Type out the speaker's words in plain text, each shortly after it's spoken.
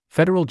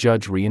Federal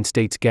judge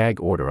reinstates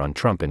gag order on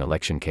Trump in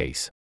election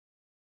case.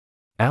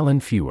 Alan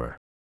Feuer.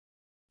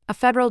 A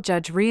federal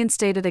judge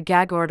reinstated a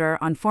gag order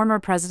on former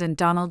President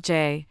Donald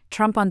J.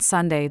 Trump on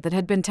Sunday that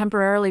had been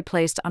temporarily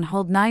placed on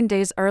hold 9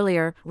 days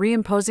earlier,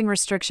 reimposing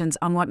restrictions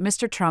on what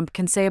Mr. Trump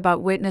can say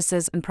about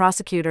witnesses and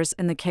prosecutors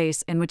in the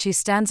case in which he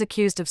stands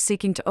accused of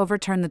seeking to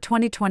overturn the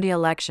 2020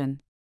 election.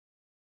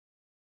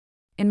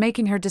 In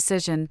making her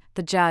decision,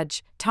 the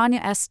judge, Tanya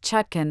S.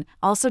 Chutkan,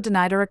 also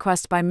denied a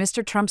request by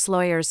Mr. Trump's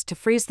lawyers to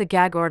freeze the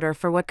gag order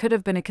for what could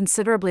have been a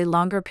considerably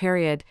longer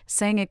period,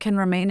 saying it can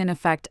remain in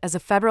effect as a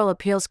federal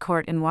appeals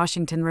court in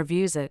Washington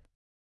reviews it.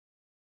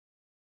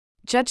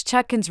 Judge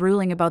Chutkan's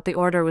ruling about the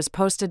order was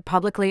posted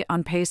publicly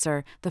on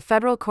Pacer, the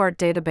federal court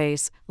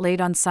database,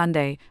 late on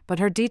Sunday, but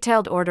her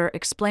detailed order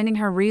explaining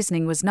her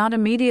reasoning was not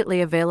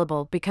immediately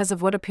available because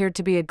of what appeared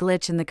to be a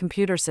glitch in the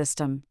computer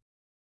system.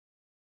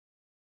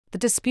 The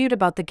dispute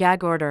about the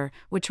gag order,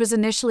 which was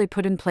initially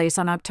put in place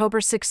on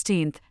October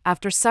 16,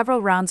 after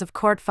several rounds of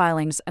court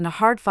filings and a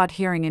hard-fought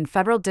hearing in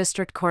federal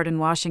district court in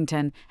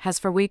Washington, has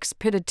for weeks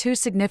pitted two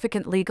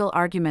significant legal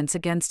arguments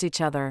against each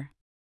other.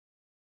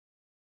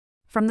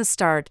 From the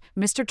start,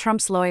 Mr.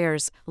 Trump's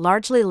lawyers,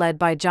 largely led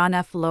by John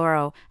F.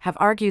 Lauro, have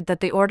argued that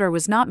the order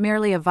was not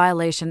merely a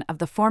violation of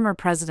the former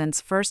president's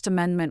First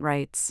Amendment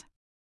rights.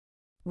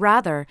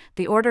 Rather,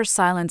 the order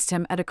silenced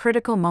him at a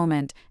critical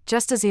moment,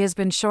 just as he has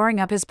been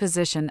shoring up his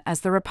position as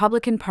the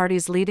Republican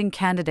Party's leading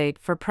candidate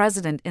for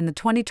president in the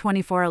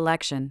 2024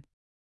 election.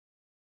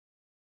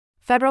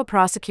 Federal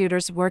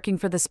prosecutors working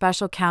for the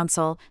special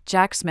counsel,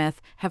 Jack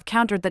Smith, have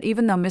countered that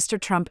even though Mr.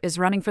 Trump is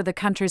running for the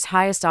country's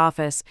highest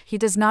office, he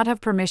does not have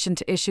permission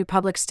to issue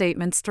public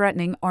statements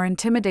threatening or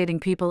intimidating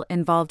people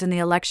involved in the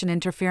election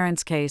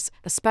interference case,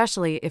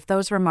 especially if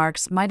those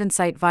remarks might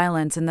incite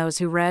violence in those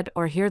who read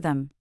or hear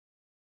them.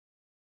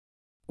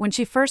 When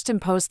she first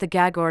imposed the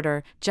gag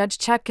order, Judge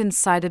Chutkan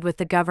sided with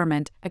the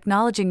government,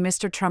 acknowledging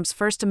Mr. Trump's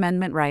First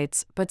Amendment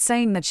rights, but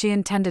saying that she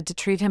intended to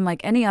treat him like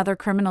any other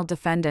criminal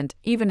defendant,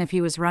 even if he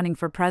was running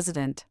for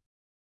president.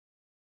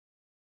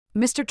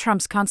 Mr.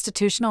 Trump's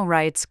constitutional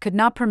rights could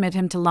not permit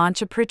him to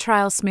launch a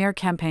pretrial smear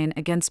campaign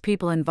against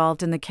people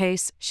involved in the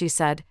case, she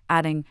said,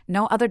 adding,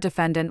 "No other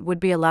defendant would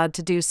be allowed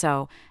to do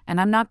so,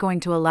 and I'm not going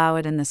to allow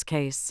it in this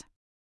case."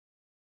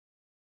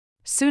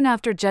 Soon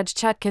after Judge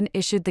Chutkan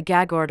issued the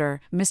gag order,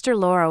 Mr.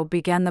 Lauro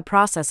began the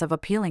process of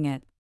appealing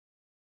it.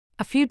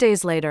 A few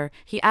days later,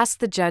 he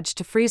asked the judge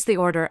to freeze the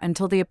order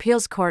until the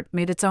appeals court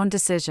made its own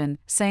decision,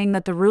 saying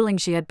that the ruling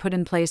she had put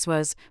in place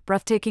was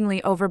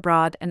breathtakingly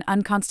overbroad and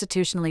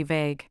unconstitutionally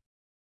vague.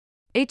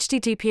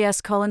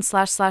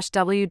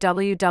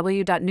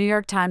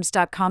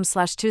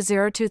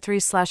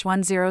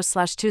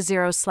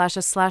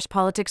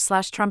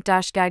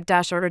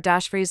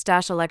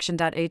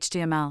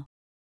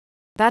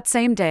 That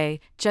same day,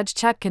 Judge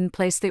Chutkan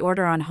placed the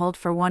order on hold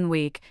for 1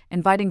 week,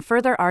 inviting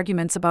further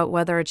arguments about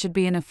whether it should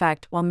be in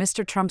effect while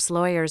Mr. Trump's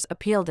lawyers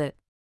appealed it.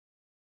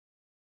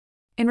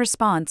 In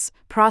response,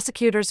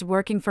 prosecutors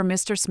working for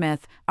Mr.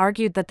 Smith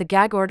argued that the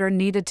gag order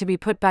needed to be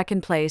put back in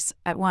place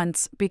at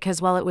once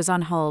because while it was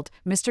on hold,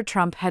 Mr.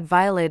 Trump had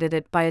violated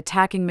it by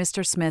attacking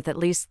Mr. Smith at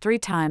least 3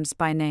 times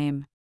by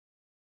name.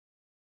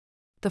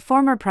 The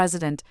former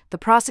president, the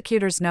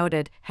prosecutors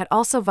noted, had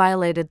also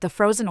violated the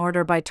frozen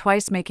order by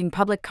twice making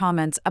public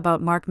comments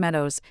about Mark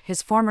Meadows,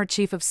 his former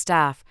chief of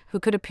staff, who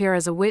could appear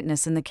as a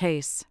witness in the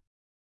case.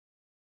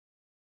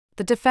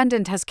 The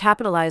defendant has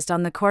capitalized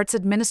on the court's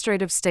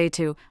administrative stay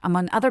to,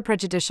 among other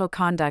prejudicial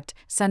conduct,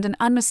 send an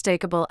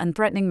unmistakable and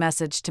threatening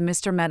message to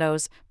Mr.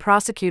 Meadows,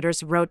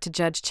 prosecutors wrote to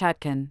Judge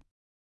Chutkan.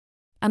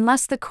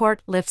 Unless the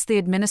court lifts the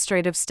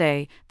administrative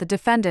stay, the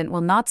defendant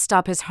will not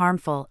stop his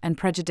harmful and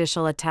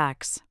prejudicial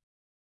attacks.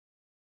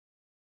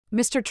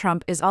 Mr.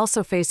 Trump is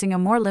also facing a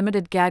more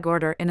limited gag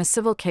order in a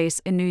civil case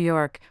in New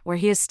York, where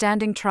he is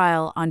standing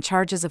trial on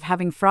charges of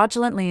having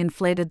fraudulently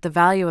inflated the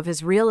value of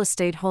his real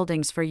estate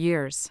holdings for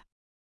years.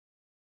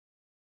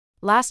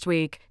 Last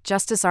week,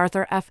 Justice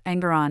Arthur F.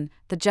 Engoron,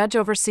 the judge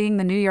overseeing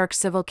the New York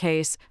civil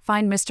case,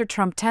 fined Mr.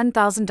 Trump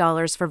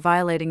 $10,000 for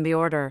violating the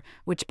order,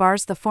 which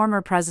bars the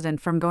former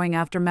president from going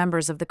after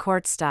members of the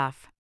court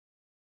staff.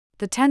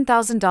 The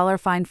 $10,000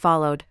 fine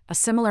followed a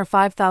similar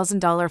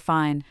 $5,000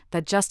 fine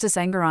that Justice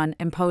Engoron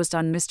imposed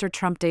on Mr.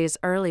 Trump days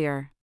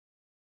earlier.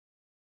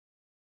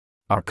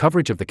 Our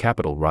coverage of the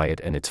Capitol riot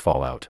and its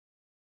fallout.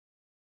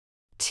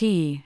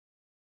 Key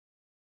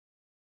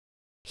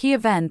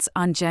events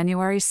on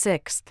January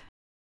 6.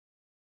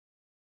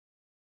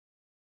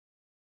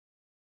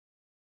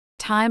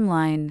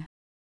 Timeline.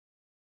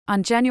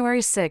 On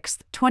January 6,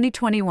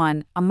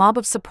 2021, a mob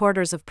of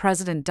supporters of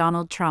President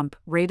Donald Trump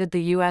raided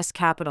the U.S.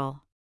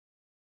 Capitol.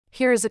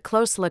 Here is a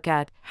close look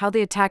at how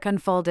the attack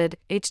unfolded.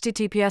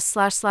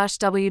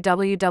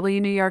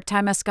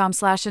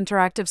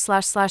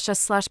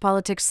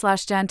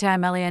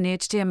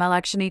 https://www.interactive/politics/jantimelian.html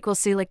action equals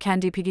selic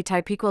candy piggy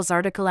type equals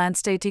article and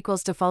state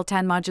equals default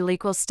and module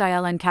equals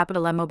style and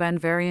capital emoban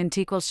variant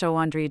equals show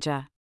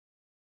andrija.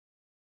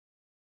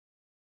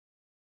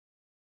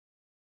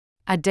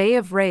 A day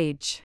of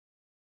rage.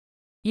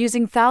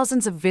 Using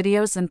thousands of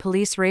videos and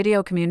police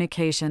radio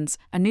communications,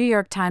 a New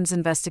York Times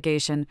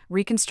investigation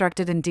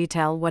reconstructed in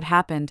detail what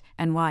happened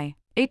and why.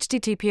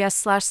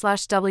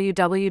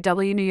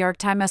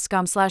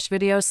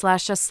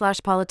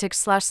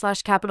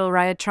 https://www.newyorktimes.com/video/us/politics/capital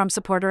riot Trump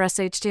supporter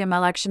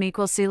html action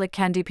equals selic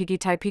candy piggy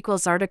type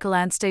equals article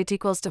and state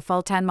equals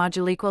default and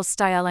module equals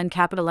style and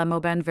capital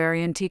moben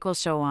variant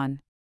equals show on.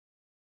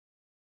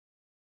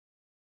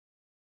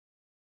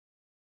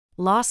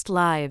 Lost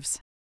lives.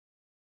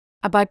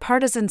 A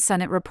bipartisan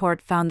Senate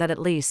report found that at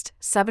least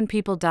 7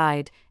 people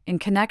died in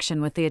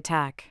connection with the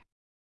attack.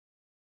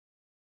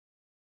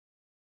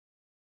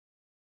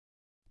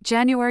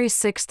 January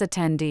 6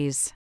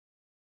 attendees.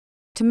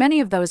 To many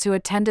of those who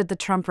attended the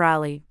Trump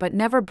rally but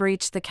never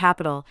breached the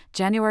Capitol,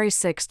 January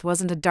 6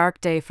 wasn't a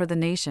dark day for the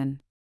nation.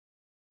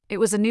 It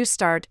was a new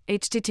start.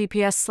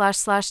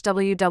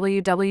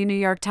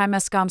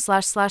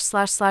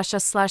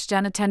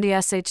 https://www.newyorktimes.com//us/jan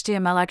attendees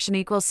html action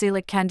equals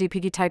selic candy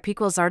piggy type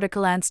equals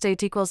article and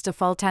state equals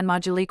default and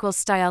module equals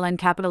style and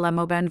capital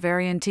moben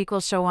variant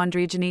equals show on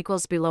region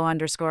equals below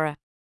underscore.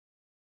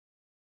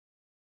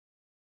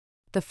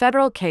 The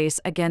federal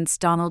case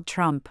against Donald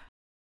Trump.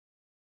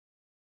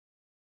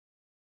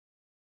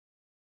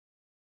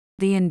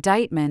 The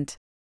indictment.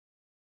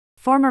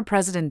 Former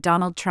President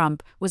Donald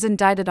Trump was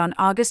indicted on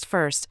August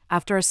 1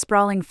 after a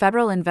sprawling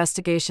federal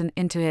investigation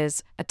into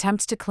his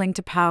attempts to cling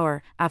to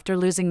power after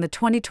losing the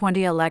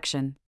 2020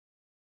 election.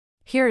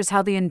 Here's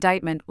how the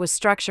indictment was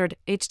structured.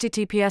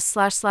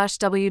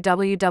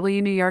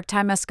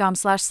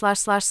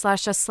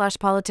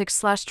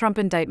 https://www.newyorktimes.com//us/politics/Trump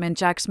indictment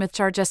Jack Smith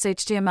charges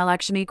html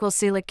action equals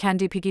selic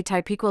candy piggy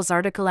type equals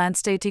article and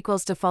state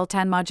equals default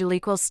and module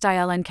equals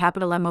style and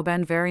capital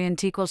moben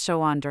variant equals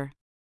show under.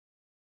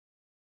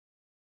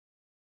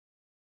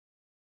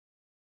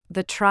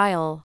 The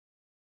trial.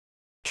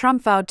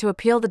 Trump vowed to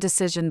appeal the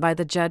decision by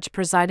the judge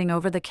presiding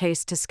over the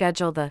case to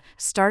schedule the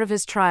start of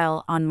his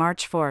trial on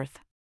March 4.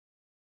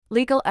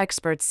 Legal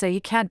experts say he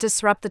can't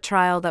disrupt the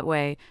trial that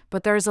way,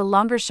 but there is a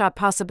longer shot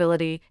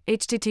possibility.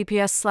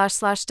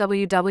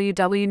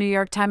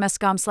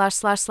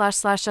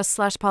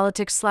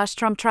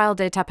 https://www.newyorktimes.com//us/politics/Trump trial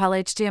date appel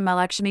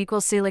html action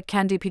equals selic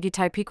candy piggy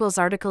type equals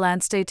article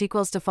and state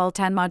equals default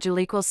and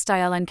module equals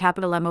style and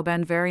capital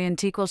moben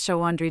variant equals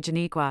show on region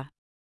equa.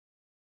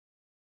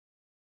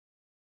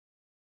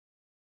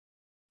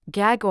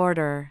 Gag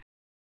order.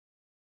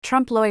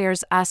 Trump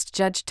lawyers asked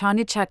Judge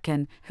Tanya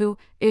Chutkan, who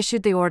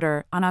issued the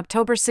order on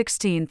October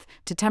 16,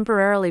 to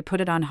temporarily put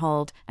it on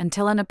hold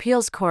until an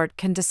appeals court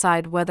can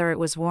decide whether it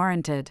was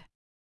warranted.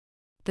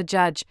 The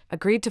judge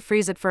agreed to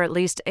freeze it for at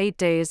least 8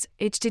 days.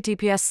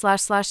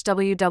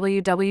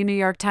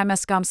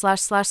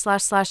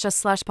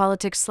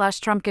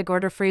 https://www.newyorktimes.com//us/politics/Trump gag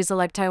order freeze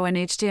electio and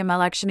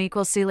html action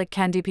equals selic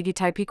candy piggy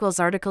type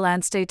equals article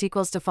and state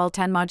equals default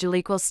and module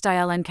equals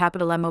style and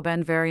capital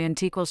moben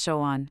variant equals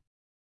show on.